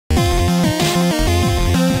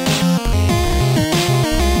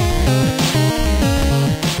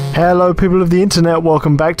Hello people of the internet,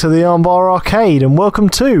 welcome back to the Armbar arcade and welcome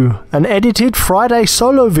to an edited Friday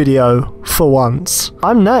solo video for once.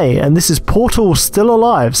 I'm Nay and this is Portal Still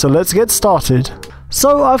Alive, so let's get started.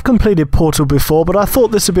 So I've completed Portal before, but I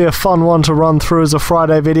thought this would be a fun one to run through as a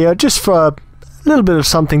Friday video just for a little bit of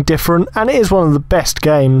something different, and it is one of the best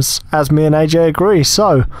games, as me and AJ agree.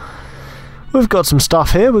 So we've got some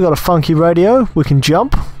stuff here. We've got a funky radio, we can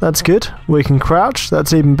jump, that's good, we can crouch,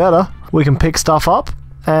 that's even better, we can pick stuff up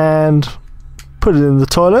and put it in the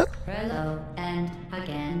toilet. Hello, and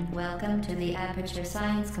again, welcome to the Aperture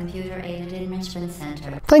Science Computer Aided Enrichment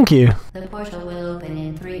Center. Thank you. The portal will open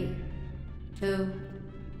in 3, 2,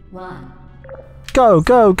 1. Go,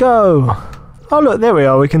 go, go! Oh look, there we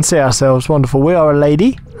are, we can see ourselves, wonderful. We are a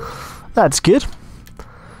lady. That's good.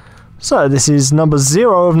 So this is number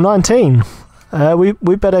 0 of 19.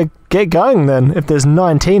 We better get going then, if there's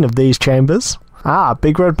 19 of these chambers. Ah,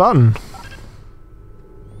 big red button.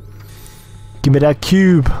 Give me that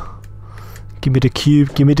cube. Give me the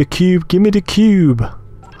cube, give me the cube, give me the cube.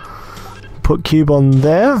 Put cube on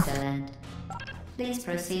there. Excellent. Please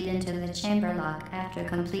proceed into the chamber lock after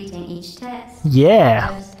completing each test.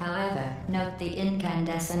 Yeah. First, however, note the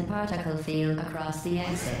incandescent particle field across the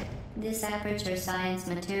exit. This Aperture Science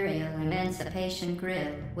Material Emancipation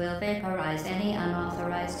Grid will vaporize any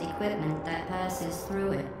unauthorized equipment that passes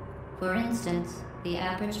through it. For instance, the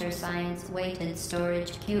Aperture Science Weighted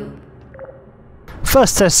Storage Cube.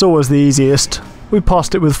 First test's always the easiest. We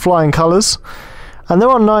passed it with flying colours. And there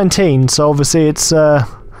are 19, so obviously it's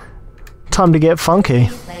time to get funky.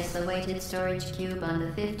 Please place the weighted storage cube on the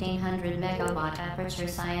 1500 megawatt Aperture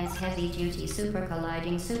Science Heavy Duty Super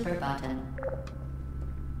Colliding Super button.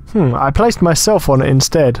 I placed myself on it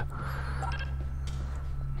instead.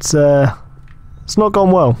 It's not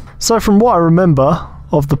gone well. So from what I remember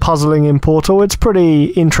of the puzzling in Portal, it's pretty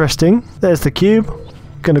interesting. There's the cube.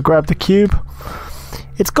 Gonna grab the cube.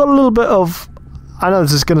 It's got a little bit of, I know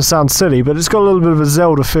this is going to sound silly, but it's got a little bit of a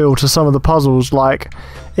Zelda feel to some of the puzzles. Like,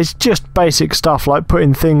 it's just basic stuff like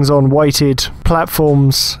putting things on weighted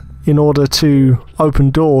platforms in order to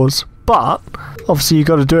open doors, but obviously you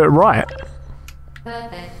got to do it right.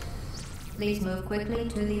 Perfect. Please move quickly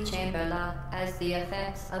to the chamber lock, as the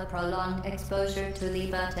effects of prolonged exposure to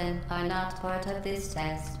the button are not part of this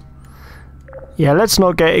test. Yeah, let's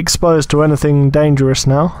not get exposed to anything dangerous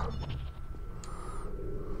now.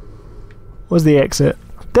 Where's the exit?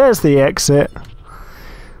 There's the exit.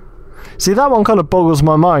 See, that one kind of boggles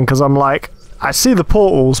my mind because I'm like, I see the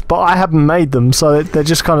portals, but I haven't made them, so they're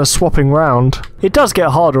just kind of swapping round. It does get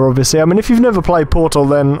harder, obviously. I mean, if you've never played Portal,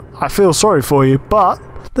 then I feel sorry for you, but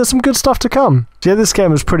there's some good stuff to come. Yeah, this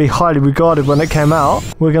game was pretty highly regarded when it came out.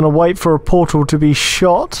 We're going to wait for a portal to be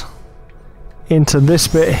shot into this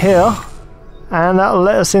bit here, and that'll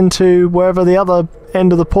let us into wherever the other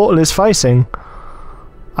end of the portal is facing.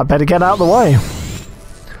 I better get out of the way.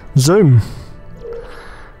 Zoom.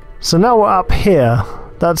 So now we're up here.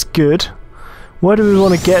 That's good. Where do we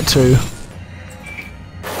want to get to?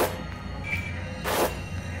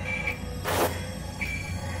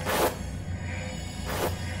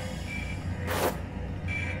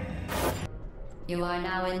 You are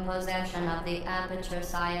now in possession of the Aperture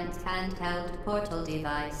Science handheld portal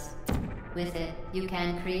device. With it, you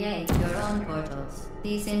can create your own portals.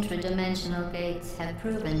 These intradimensional gates have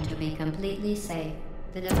proven to be completely safe.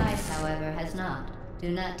 The device, however, has not. Do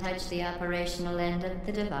not touch the operational end of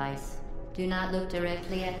the device. Do not look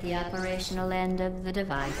directly at the operational end of the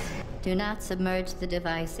device. Do not submerge the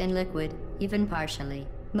device in liquid, even partially.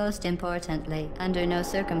 Most importantly, under no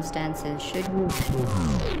circumstances should you...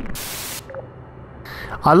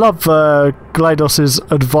 I love GLaDOS's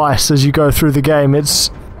advice as you go through the game. It's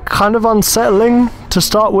kind of unsettling to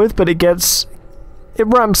start with, but it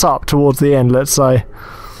ramps up towards the end, let's say.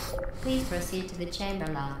 Please proceed to the chamber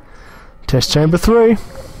lock. Test chamber 3.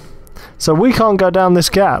 So we can't go down this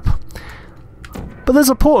gap. But there's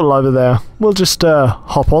a portal over there. We'll just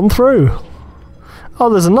hop on through. Oh,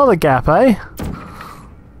 there's another gap, eh?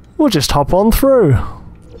 We'll just hop on through.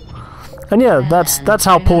 And yeah, that's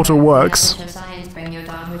how Portal works. Aperture Science Bring Your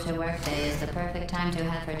Daughter to Work Day is the perfect time to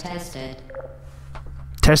have her tested.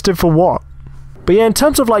 Tested for what? But yeah, in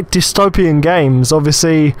terms of like dystopian games,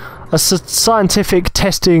 obviously a scientific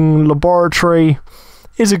testing laboratory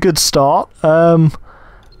is a good start. And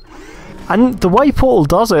the way Portal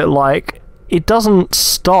does it, like, it doesn't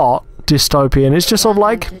start dystopian. It's just sort of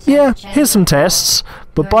like, yeah, here's some tests,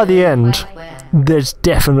 but by the end, there's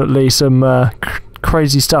definitely some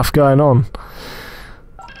crazy stuff going on.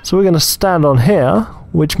 So we're going to stand on here,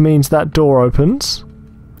 which means that door opens.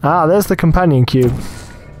 Ah, there's the companion cube.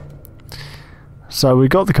 So we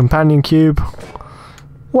got the companion cube.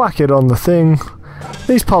 Whack it on the thing.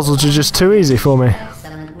 These puzzles are just too easy for me.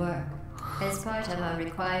 Excellent work. As part of our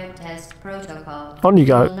required test protocol, On you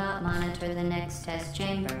go. will not monitor the next test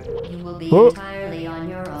chamber. You will be Whoa. entirely on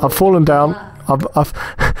your own. I've fallen down. I've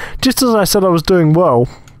just as I said I was doing well,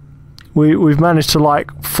 we've managed to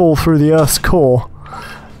like fall through the Earth's core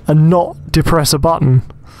and not depress a button.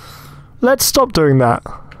 Let's stop doing that.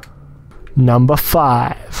 Number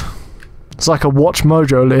 5. It's like a Watch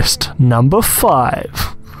Mojo list. Number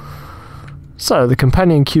 5. So the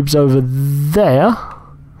companion cube's over there,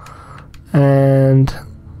 and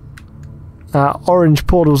our orange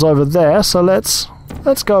portal's over there. So let's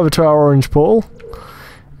go over to our orange portal,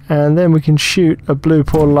 and then we can shoot a blue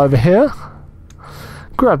portal over here.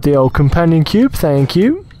 Grab the old companion cube, thank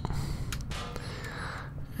you.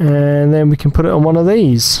 And then we can put it on one of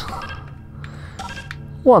these.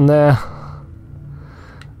 One there.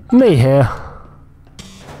 Me here.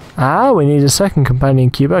 Ah, we need a second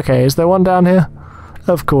companion cube. Okay, is there one down here?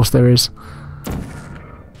 Of course there is.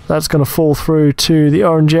 That's going to fall through to the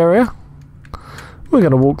orange area. We're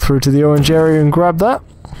going to walk through to the orange area and grab that.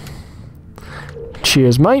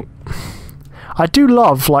 Cheers, mate. I do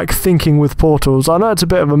love, like, thinking with portals. I know it's a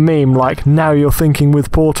bit of a meme, like, now you're thinking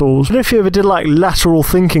with portals. But if you ever did, like, lateral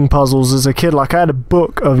thinking puzzles as a kid, like, I had a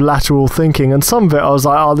book of lateral thinking, and some of it I was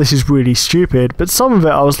like, oh, this is really stupid. But some of it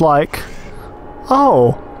I was like,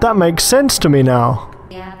 oh, that makes sense to me now.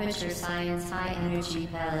 The Aperture Science high-energy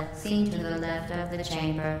pellet seen to the left of the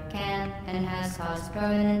chamber can and has caused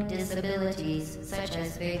permanent disabilities, such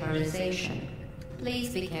as vaporization. Please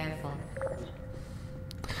be careful.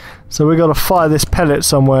 So we got to fire this pellet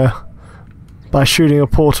somewhere by shooting a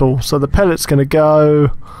portal. So the pellet's going to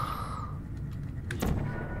go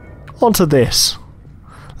onto this.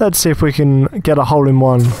 Let's see if we can get a hole in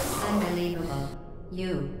one. Unbelievable.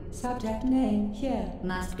 You. Subject name here.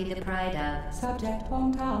 Must be the pride of. Subject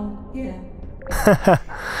hometown here.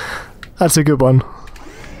 That's a good one.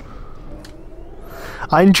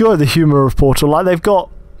 I enjoy the humour of Portal. Like, they've got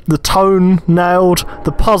the tone nailed,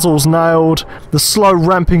 the puzzles nailed, the slow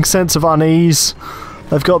ramping sense of unease.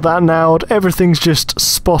 They've got that nailed. Everything's just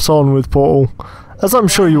spot on with Portal, as I'm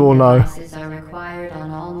sure you all know. Devices are required on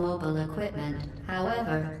all mobile equipment.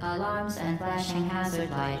 However, alarms and flashing hazard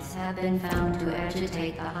lights have been found to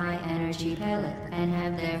agitate a high-energy pellet and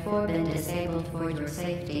have therefore been disabled for your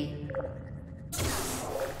safety.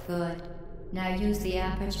 Good. Now use the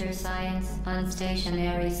Aperture Science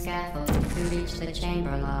unstationary scaffold to reach the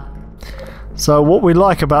chamber lock. So what we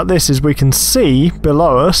like about this is we can see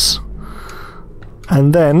below us,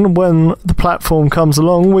 and then when the platform comes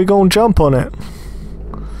along, we go and jump on it.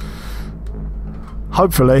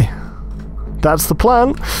 Hopefully. That's the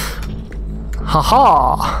plan.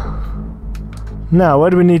 Haha! Now, where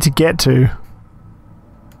do we need to get to?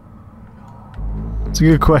 It's a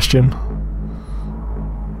good question.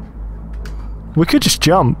 We could just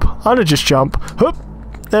jump. I'd just jump. Hup!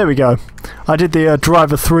 There we go. I did the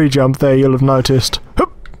Driver 3 jump there, you'll have noticed.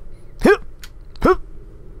 Hup! Hup! Hup!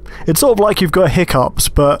 It's sort of like you've got hiccups,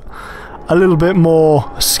 but a little bit more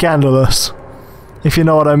scandalous. If you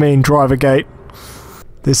know what I mean, Driver Gate.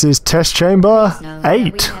 This is test chamber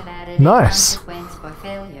 8. Nice. For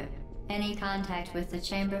failure. Any contact with the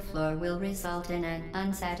chamber floor will result in an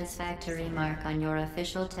unsatisfactory mark on your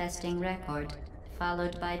official testing record,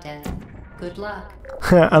 followed by death. Good luck.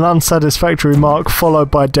 An unsatisfactory mark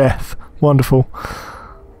followed by death. Wonderful.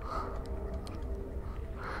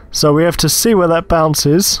 So we have to see where that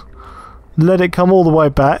bounces, let it come all the way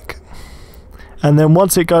back, and then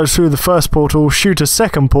once it goes through the first portal, shoot a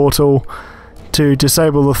second portal to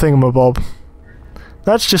disable the thingamabob.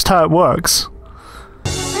 That's just how it works.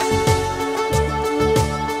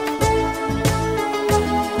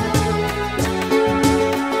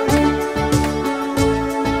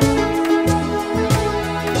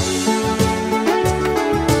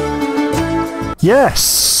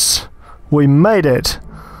 Yes! We made it!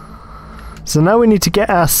 So now we need to get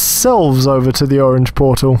ourselves over to the orange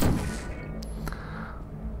portal.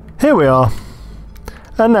 Here we are.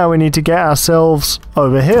 And now we need to get ourselves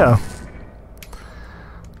over here.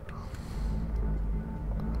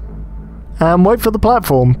 And wait for the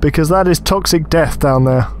platform, because that is Toxic Death down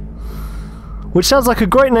there. Which sounds like a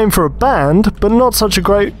great name for a band, but not such a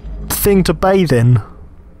great thing to bathe in.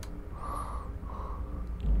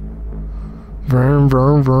 Vroom,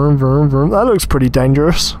 vroom, vroom, vroom, vroom. That looks pretty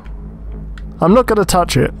dangerous. I'm not going to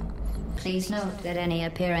touch it. Please note that any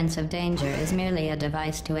appearance of danger is merely a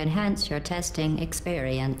device to enhance your testing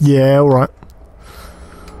experience. Yeah, alright.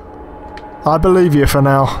 I believe you for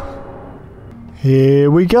now. Here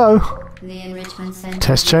we go. The enrichment center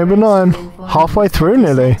Test chamber 9. Halfway through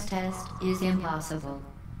nearly. Test is impossible.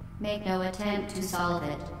 Make no attempt to solve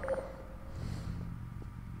it.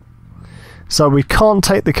 So we can't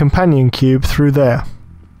take the companion cube through there.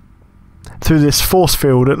 Through this force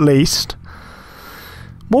field, at least.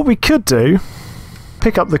 What we could do,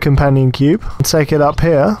 pick up the companion cube and take it up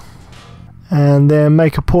here, and then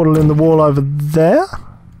make a portal in the wall over there.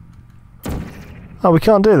 Oh, we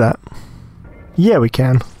can't do that. Yeah, we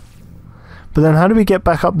can. But then how do we get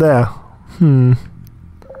back up there?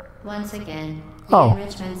 Once again, the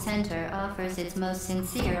Enrichment Center offers its most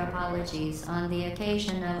sincere apologies on the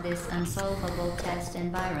occasion of this unsolvable test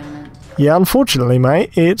environment. Yeah, unfortunately,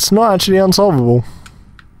 mate, it's not actually unsolvable.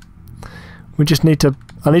 We just need to...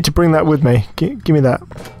 I need to bring that with me. Give me that.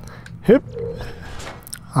 Hip.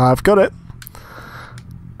 I've got it.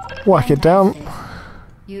 Whack it down.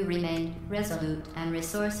 You remain resolute and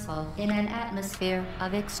resourceful in an atmosphere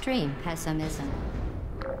of extreme pessimism.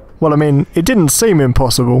 Well, I mean, it didn't seem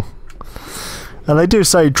impossible. And they do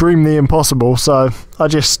say dream the impossible, so I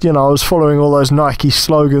just, I was following all those Nike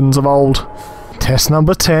slogans of old. Test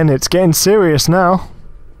number 10, it's getting serious now.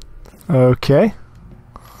 Okay.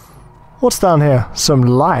 What's down here? Some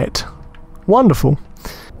light. Wonderful.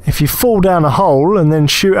 If you fall down a hole and then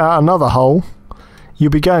shoot out another hole,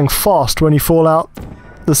 you'll be going fast when you fall out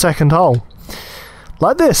the second hole.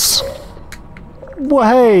 Like this.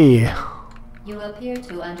 Way. You appear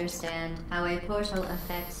to understand how a portal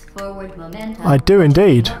affects forward momentum. I do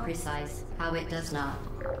indeed. More precise, how it does not.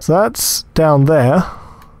 So that's down there.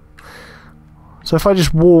 So if I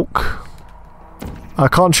just walk... I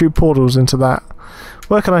can't shoot portals into that.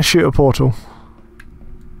 Where can I shoot a portal?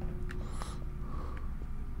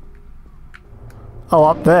 Oh,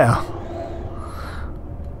 up there.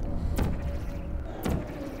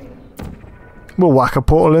 We'll whack a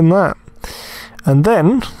portal in that. And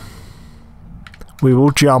then we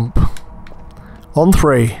will jump. On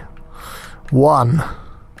 3. 1,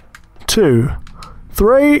 2,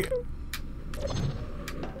 3.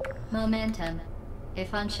 Momentum, a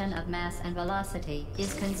function of mass and velocity,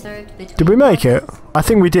 is conserved between... Did we make it? I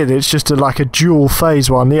think we did. It's just like a dual phase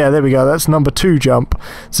one. Yeah, there we go. That's number 2 jump.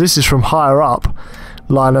 So this is from higher up.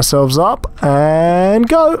 Line ourselves up and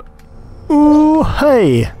go. Ooh,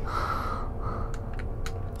 hey.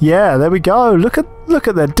 Yeah, there we go. Look at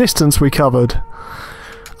the distance we covered.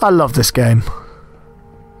 I love this game.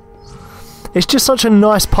 It's just such a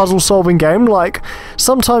nice puzzle-solving game. Like,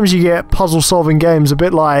 sometimes you get puzzle-solving games a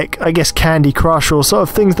bit like, I guess, Candy Crush or sort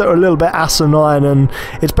of things that are a little bit asinine and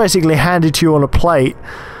it's basically handed to you on a plate.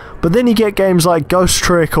 But then you get games like Ghost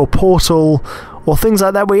Trick or Portal or things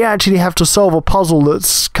like that where you actually have to solve a puzzle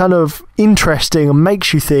that's kind of interesting and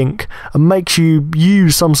makes you think and makes you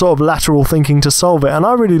use some sort of lateral thinking to solve it. And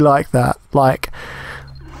I really like that. Like,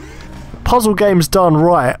 puzzle games done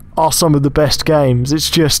right are some of the best games. It's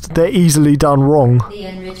just they're easily done wrong. The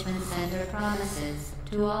Enrichment Center promises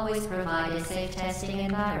to always provide a safe testing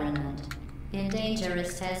environment. In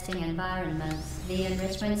dangerous testing environments, the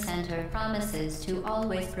Enrichment Center promises to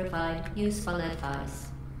always provide useful advice.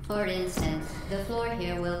 For instance, the floor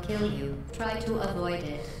here will kill you. Try to avoid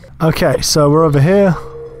it. Okay, so we're over here.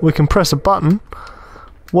 We can press a button.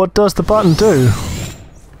 What does the button do?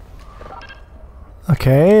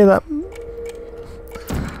 Okay, that...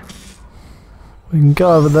 We can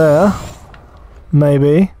go over there.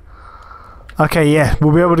 Maybe. Okay, yeah,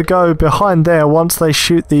 we'll be able to go behind there once they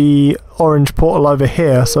shoot the orange portal over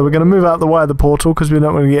here. So we're going to move out the way of the portal because we're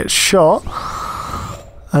not going to get shot.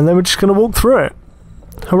 And then we're just going to walk through it.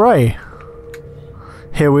 Hooray.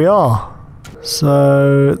 Here we are.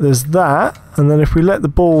 So there's that. And then if we let the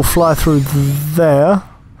ball fly through there,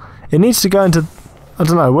 it needs to go into... I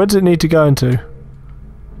don't know, where does it need to go into?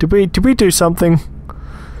 Did we do something?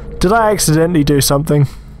 Did I accidentally do something?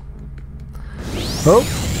 Oh.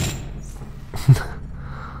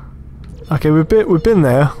 Okay, we've been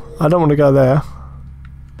there. I don't want to go there.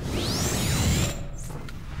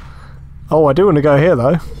 Oh, I do want to go here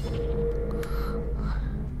though.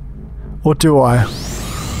 Or do I?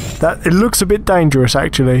 It looks a bit dangerous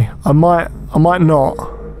actually. I might not.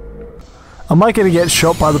 Am I gonna get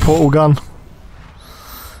shot by the portal gun?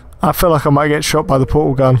 I feel like I might get shot by the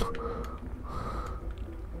portal gun.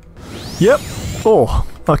 Yep. Oh,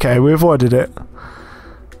 okay, we avoided it.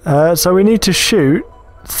 So we need to shoot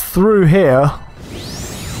through here.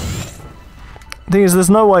 Thing is, there's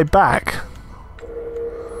no way back.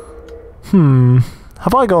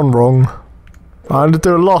 Have I gone wrong? I'm going to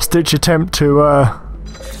do a last-ditch attempt to, The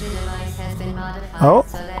device has been modified Oh.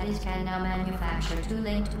 so that it can now manufacture 2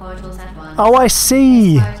 linked portals at once. Oh, I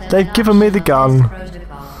see! As part of They've an given me the optional gun. test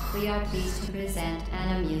protocol, we are pleased to present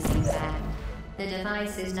an amusing fact. The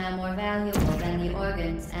device is now more valuable than the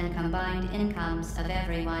organs and combined incomes of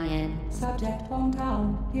everyone in. Subject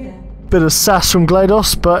hometown, here. Bit of sass from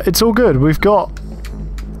GLaDOS, but it's all good. We've got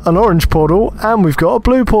an orange portal and we've got a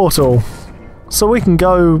blue portal. So we can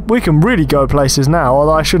really go places now,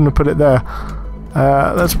 although I shouldn't have put it there.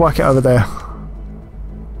 Let's whack it over there.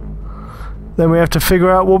 Then we have to figure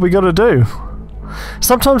out what we got to do.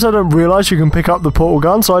 Sometimes I don't realise you can pick up the portal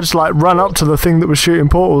gun, so I just like ran up to the thing that was shooting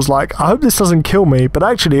portals like, I hope this doesn't kill me, but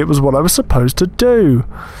actually it was what I was supposed to do.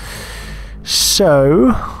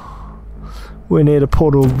 So we need a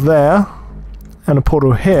portal there and a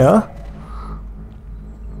portal here.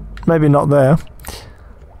 Maybe not there.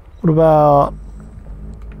 What about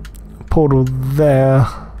a portal there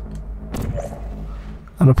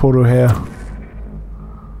and a portal here?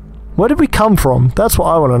 Where did we come from? That's what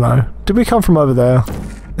I want to know. Did we come from over there?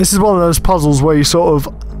 This is one of those puzzles where you sort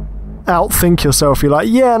of outthink yourself. You're like,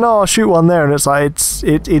 yeah, no, I'll shoot one there, and it's like,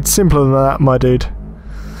 it's simpler than that, my dude.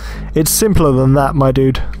 It's simpler than that, my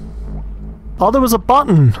dude. Oh, there was a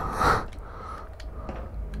button.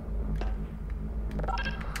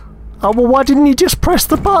 Oh, well, why didn't you just press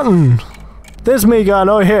the button? There's me going,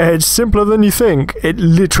 oh yeah, it's simpler than you think. It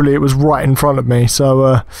was right in front of me,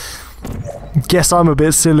 so guess I'm a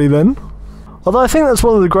bit silly then. Although I think that's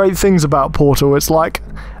one of the great things about Portal. It's like,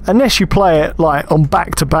 unless you play it like on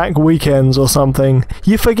back-to-back weekends or something,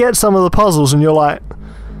 you forget some of the puzzles and you're like,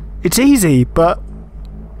 it's easy, but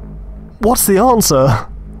what's the answer?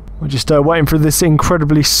 We're just waiting for this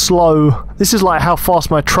incredibly slow... This is like how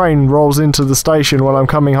fast my train rolls into the station when I'm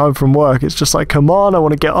coming home from work. It's just like, come on, I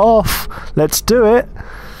want to get off. Let's do it.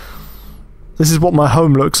 This is what my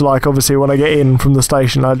home looks like, obviously, when I get in from the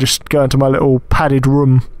station. I just go into my little padded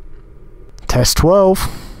room. Test 12.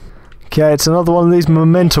 Okay, it's another one of these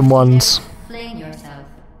momentum ones. Fling yourself.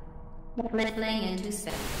 Fling into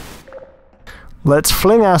space. Let's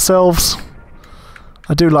fling ourselves.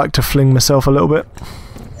 I do like to fling myself a little bit.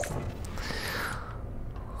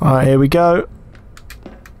 Alright, here we go.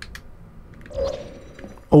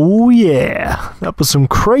 Oh yeah, that was some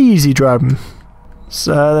crazy driving.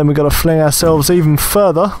 So then we've got to fling ourselves even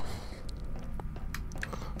further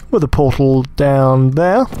with a portal down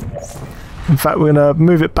there. In fact, we're going to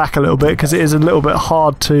move it back a little bit because it is a little bit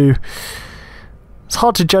hard to... It's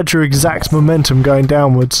hard to judge your exact momentum going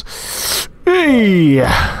downwards. Eee!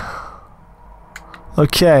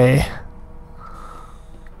 Okay.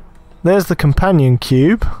 There's the companion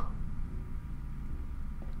cube.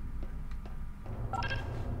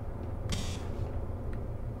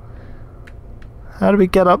 How do we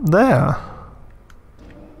get up there?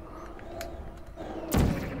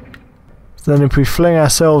 So then if we fling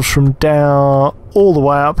ourselves from down all the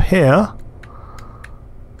way up here...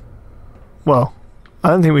 Well, I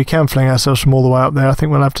don't think we can fling ourselves from all the way up there. I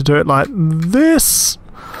think we'll have to do it like this.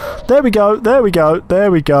 There we go, there we go, there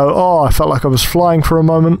we go. Oh, I felt like I was flying for a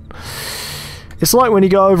moment. It's like when you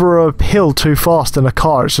go over a hill too fast in a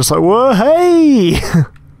car. It's just like, whoa, hey!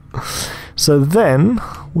 So then,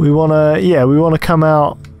 we want to come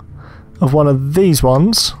out of one of these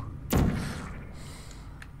ones.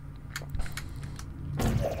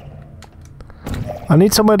 I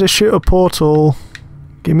need somewhere to shoot a portal.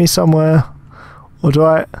 Give me somewhere. Or do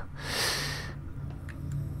I...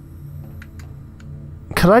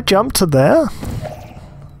 Can I jump to there?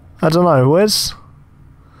 I don't know, where's...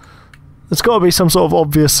 There's got to be some sort of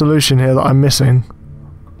obvious solution here that I'm missing.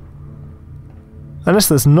 Unless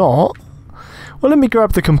there's not. Well, let me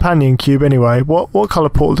grab the companion cube anyway. What colour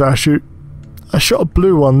portal did I shoot? I shot a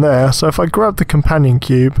blue one there, so if I grab the companion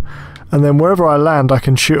cube, and then wherever I land I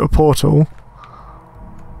can shoot a portal.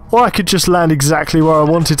 Or I could just land exactly where I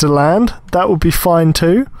wanted to land. That would be fine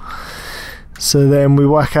too. So then we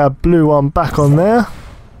whack our blue one back on there.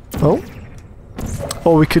 Oh.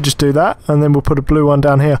 Or we could just do that, and then we'll put a blue one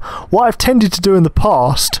down here. What I've tended to do in the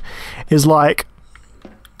past is like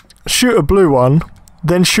shoot a blue one,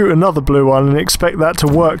 then shoot another blue one and expect that to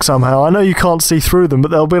work somehow. I know you can't see through them,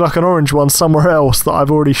 but there'll be like an orange one somewhere else that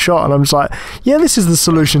I've already shot, and I'm just like, yeah, this is the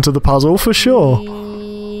solution to the puzzle for sure.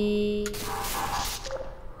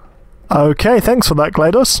 Okay, thanks for that,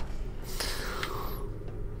 GLaDOS.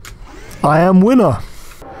 I am winner.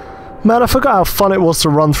 Man, I forgot how fun it was to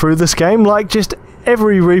run through this game. Like, just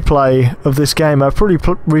every replay of this game, I've probably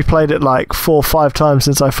replayed it like 4 or 5 times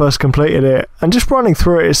since I first completed it. And just running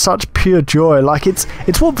through it is such pure joy. Like, it's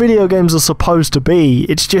what video games are supposed to be.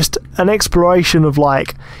 It's just an exploration of,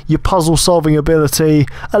 like, your puzzle-solving ability,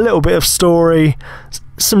 a little bit of story,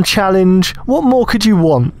 some challenge. What more could you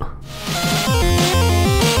want?